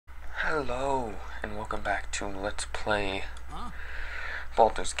Hello, and welcome back to Let's Play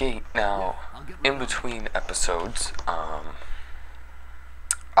Baldur's Gate. Now, in between episodes,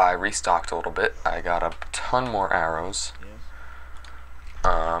 I restocked a little bit. I got a ton more arrows.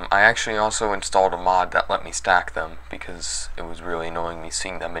 I actually also installed a mod that let me stack them, because it was really annoying me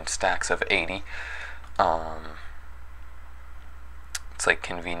seeing them in stacks of 80. It's like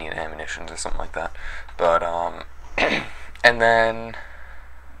convenient ammunitions or something like that. But, and then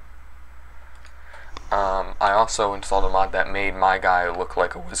I also installed a mod that made my guy look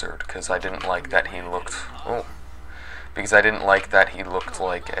like a wizard, because I didn't like that he looked,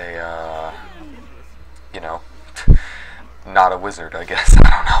 like a, you know, not a wizard, I guess.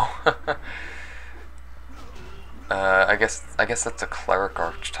 I don't know. I guess that's a cleric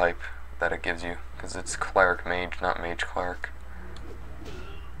archetype that it gives you, because it's cleric mage, not mage cleric.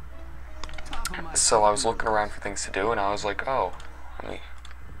 So I was looking around for things to do, and I was like, oh, let me...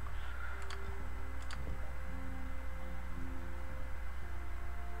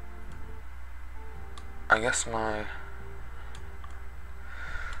 I guess my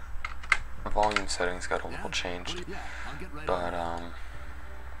volume settings got a little changed, but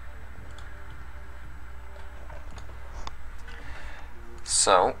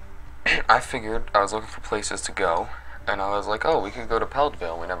so I figured I was looking for places to go, and I was like, oh, we could go to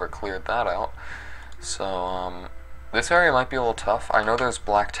Peldville. We never cleared that out, so this area might be a little tough. I know there's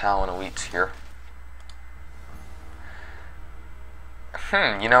Black Talon elites here.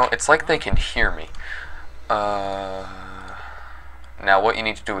 You know, it's like they can hear me. Now what you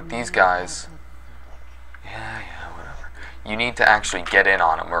need to do with these guys, whatever. You need to actually get in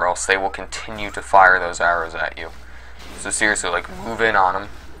on them, or else they will continue to fire those arrows at you. So seriously, like, move in on them.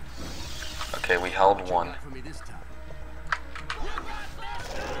 Okay, we held one.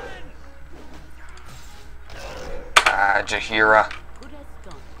 Ah, Jahira.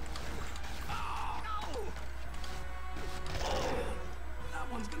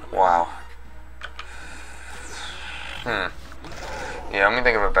 Wow. Yeah, let me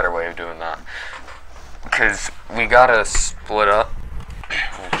think of a better way of doing that. Because we gotta split up.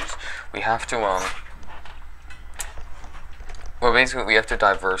 We have to, well, basically, we have to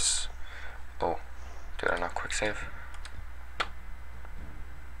diverse. Oh, did I not quick save?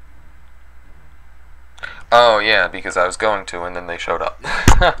 Oh, yeah, because I was going to, and then they showed up.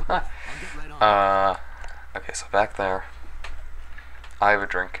 Okay, so back there. I have a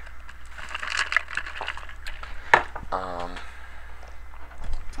drink.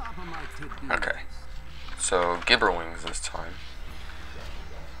 Okay, so Gibberwings this time.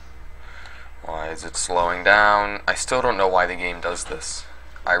 Why is it slowing down? I still don't know why the game does this.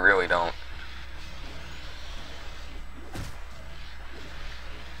 I really don't.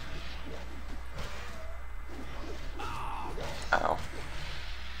 Ow.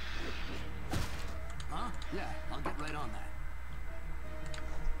 Yeah, I'll get right on that.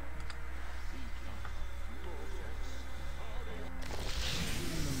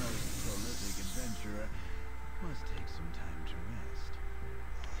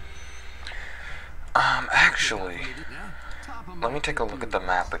 Actually, let me take a look at the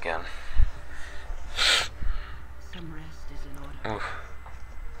map again. Oof.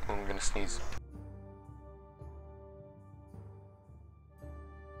 I'm gonna sneeze.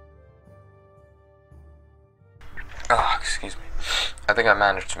 Ah, excuse me. I think I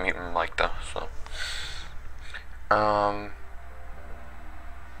managed to mute my mic though, so.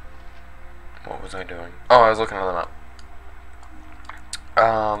 What was I doing? Oh, I was looking at the map.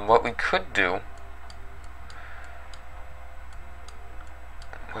 What we could do...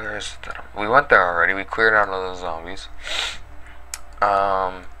 Where is it? We went there already. We cleared out all those zombies.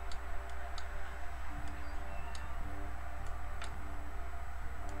 I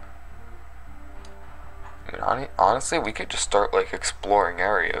mean, honestly, we could just start, like, exploring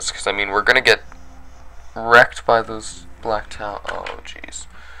areas. Because, I mean, we're gonna get wrecked by those Black Talon. Oh, jeez.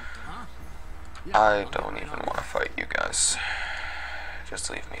 I don't even want to fight you guys. Just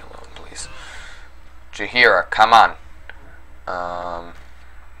leave me alone, please. Jahira, come on.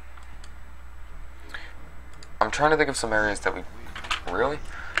 I'm trying to think of some areas that we... Really?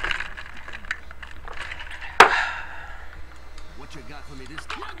 What you got for me this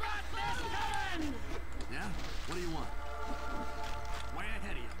time? Yeah? What do you want? Way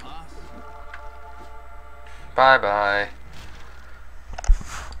ahead of you, boss. Bye-bye.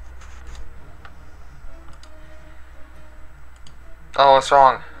 Oh, what's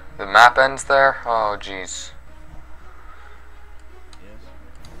wrong? The map ends there? Oh, jeez.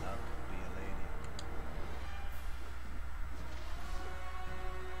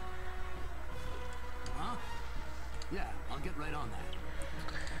 Huh? Yeah, I'll get right on that.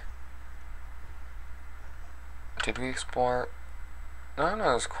 Did we explore? No,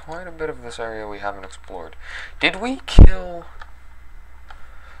 there's quite a bit of this area we haven't explored. Did we kill?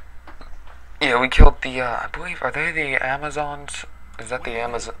 Yeah, we killed the, I believe, are they the Amazons? Is that the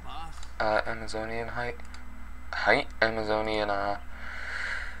Amazonian Amazonian,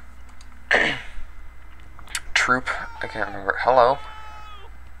 troop? I can't remember. Hello?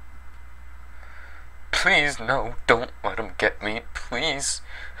 Please, no, don't let him get me, please.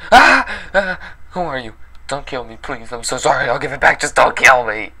 Who are you? Don't kill me, please. I'm so sorry. I'll give it back. Just don't kill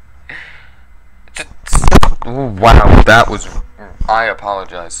me. Wow, that was... I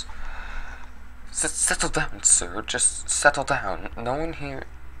apologize. Settle down, sir. Just settle down. No one here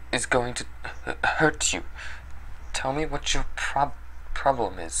is going to hurt you. Tell me what your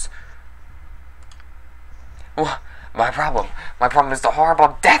problem is. What? My problem is the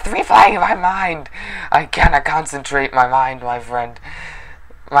horrible death replaying in my mind. I cannot concentrate my mind, my friend.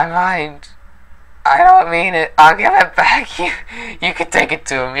 My mind. I don't mean it. I'll give it back. You can take it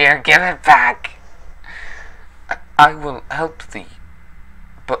to him. Here, give it back. I will help thee.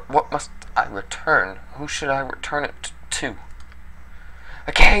 But what must I return? Who should I return it to?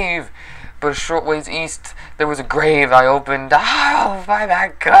 A cave! But a short ways east, there was a grave I opened. Oh, by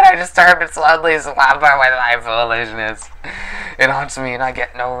that good, I disturbed it slowly, slumber with my foolishness. It haunts me and I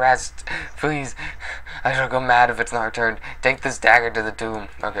get no rest. Please, I shall go mad if it's not returned. Take this dagger to the tomb.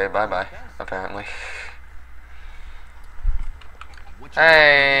 Okay, bye-bye, apparently.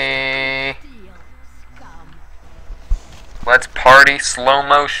 Hey! Let's party slow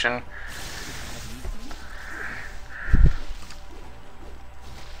motion.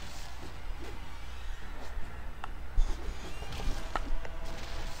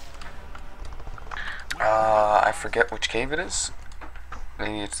 I forget which cave it is.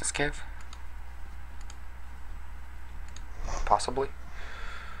 Maybe it's this cave? Possibly.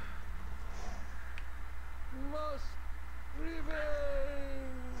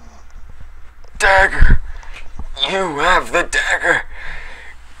 Dagger! You have the dagger!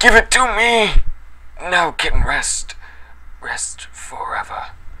 Give it to me! Now can rest. Rest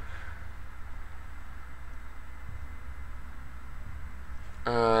forever.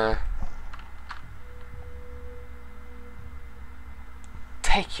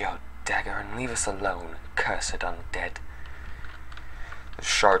 Take your dagger and leave us alone, cursed undead.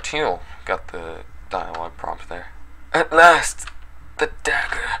 Chartil got the dialogue prompt there. At last, the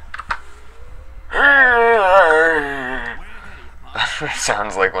dagger. That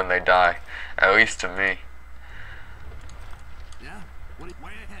sounds like when they die, at least to me. Yeah? Way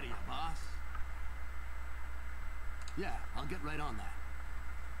ahead of you, boss. Yeah, I'll get right on that.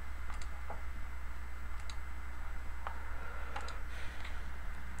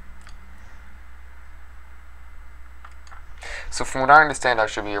 So from what I understand, I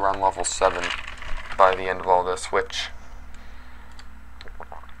should be around level 7 by the end of all this, which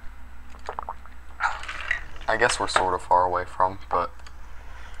I guess we're sort of far away from, but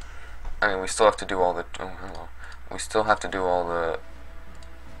I mean, we still have to do all the, we still have to do all the,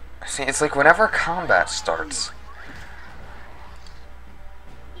 see, it's like whenever combat starts,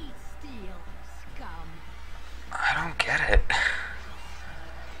 I don't get it.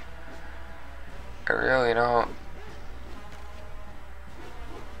 I really don't.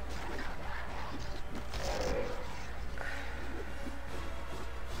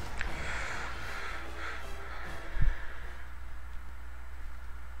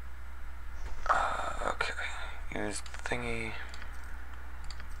 Okay, use the thingy.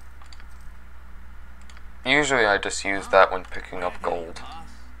 Usually I just use that when picking up gold.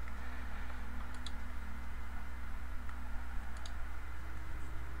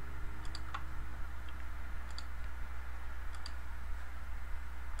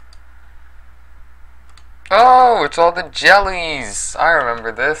 Oh, it's all the jellies! I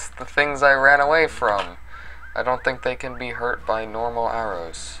remember this. The things I ran away from. I don't think they can be hurt by normal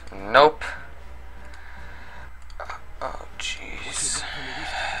arrows. Nope. Oh, jeez.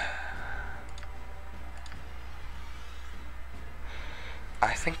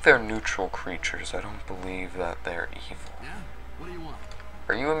 I think they're neutral creatures. I don't believe that they're evil. Yeah? What do you want?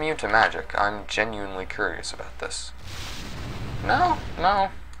 Are you immune to magic? I'm genuinely curious about this. No, no.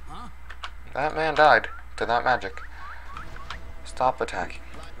 Huh? That man died to that magic. Stop attacking.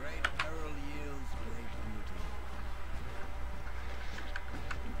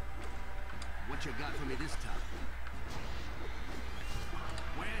 What you got for me this time?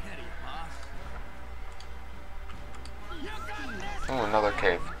 Way ahead of you, boss. Ooh, another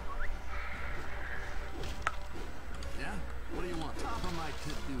cave. Yeah? What do you want? Top of my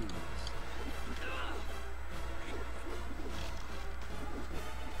to-do list.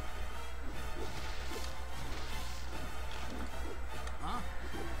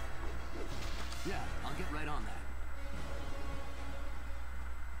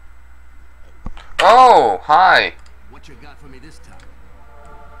 Oh, hi. What you got for me this time?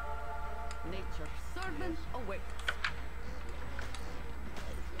 Nature's servant awaits.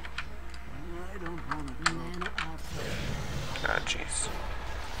 I don't want to Men are Oh, jeez.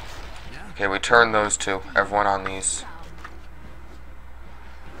 Yeah? Okay, we turn those two. Everyone on these.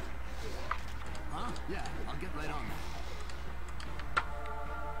 Huh? Yeah, I'll get right on that.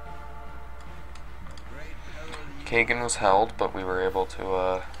 Kagan was held, but we were able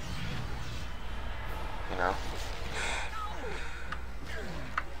to, you know.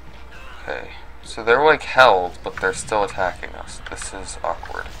 Okay, so they're like held, but they're still attacking us. This is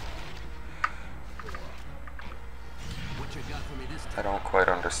awkward. What you got for me this time? I don't quite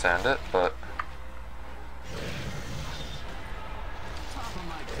understand it, but Top of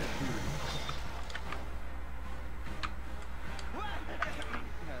my computer.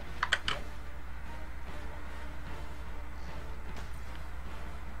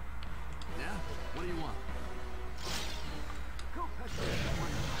 Yeah? What do you want?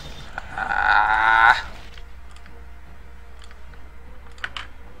 ah.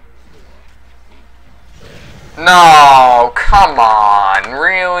 No, come on,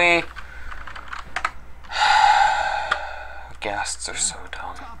 really? Ghasts are so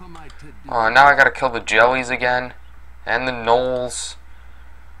dumb. Top of my to-do. Oh, now I gotta kill the jellies again, and the gnolls.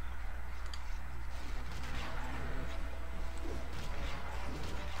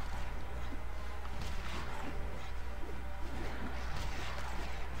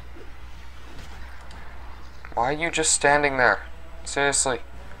 Why are you just standing there? Seriously.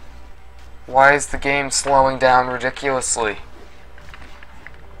 Why is the game slowing down ridiculously?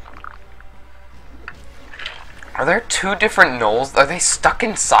 Are there two different gnolls? Are they stuck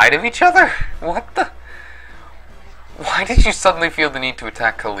inside of each other? What the? Why did you suddenly feel the need to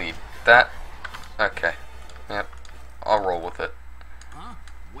attack Khalid? That... Okay. Yep. I'll roll with it. Huh?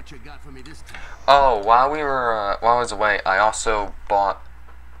 What you got for me this time? Oh, while I was away, I also bought,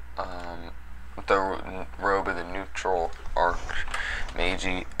 the robe of the neutral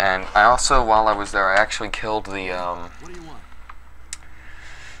Archmage, and I also, while I was there, I actually killed the, What do you want?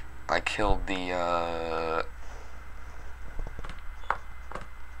 I killed the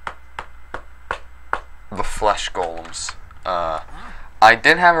flesh golems. I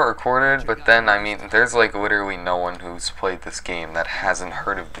did have it recorded, but then, I mean, there's like literally no one who's played this game that hasn't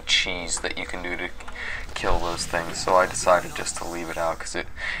heard of the cheese that you can do to kill those things, so I decided just to leave it out, because it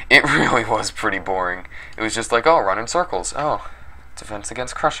really was pretty boring. It was just like, oh, run in circles, oh, defense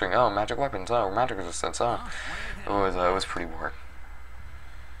against crushing, oh, magic weapons, oh, magic resistance, oh. It was pretty boring.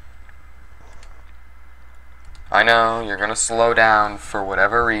 I know, you're gonna slow down for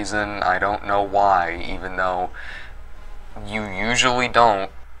whatever reason, I don't know why, even though you usually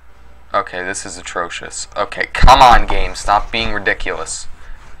don't. Okay, this is atrocious. Okay, come on, game, stop being ridiculous.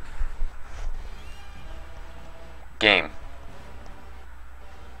 Game.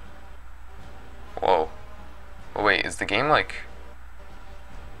 Whoa. Oh, wait, is the game like...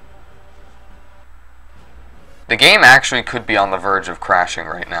 The game actually could be on the verge of crashing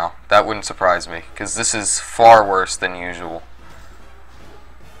right now. That wouldn't surprise me, because this is far worse than usual.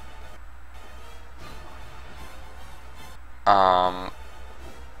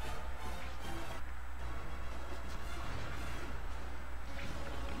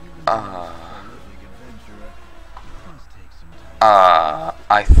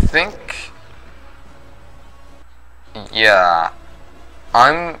 I think... Yeah.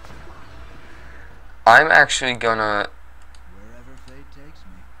 I'm actually gonna... Wherever fate takes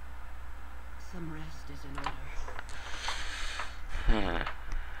me. some rest is in order.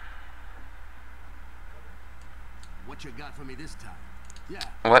 What you got for me this time? Yeah.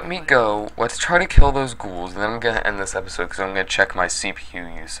 Let me go. Let's try to kill those ghouls, and then I'm gonna end this episode because I'm gonna check my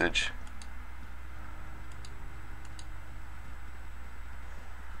CPU usage.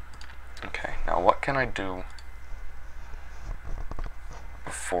 Okay, now what can I do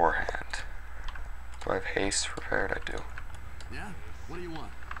beforehand? Do I have haste prepared? I do. Yeah? What do you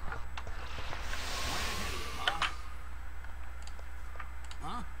want?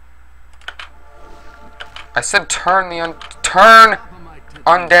 Huh? I said turn the turn Top of my to-do.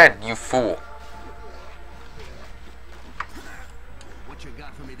 undead, you fool. What you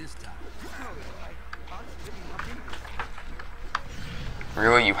got for me this time?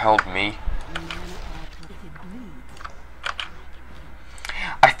 Really, you held me? Men are if it bleeds.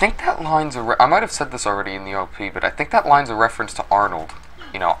 I think that line's I might have said this already in the OP, but I think that line's a reference to Arnold.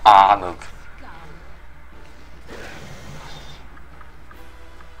 You know, Arnold.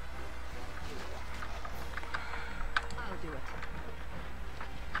 I'll do it.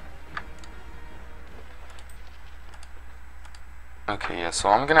 Okay, yeah, so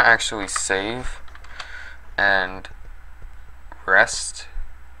I'm gonna actually save and rest.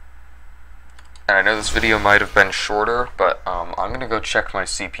 And I know this video might have been shorter, but I'm gonna go check my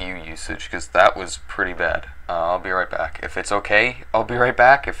CPU usage because that was pretty bad. I'll be right back. If it's okay, I'll be right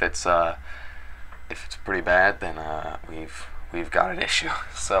back. If it's pretty bad, then we've got an issue.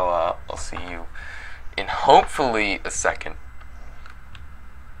 So I'll see you in hopefully a second.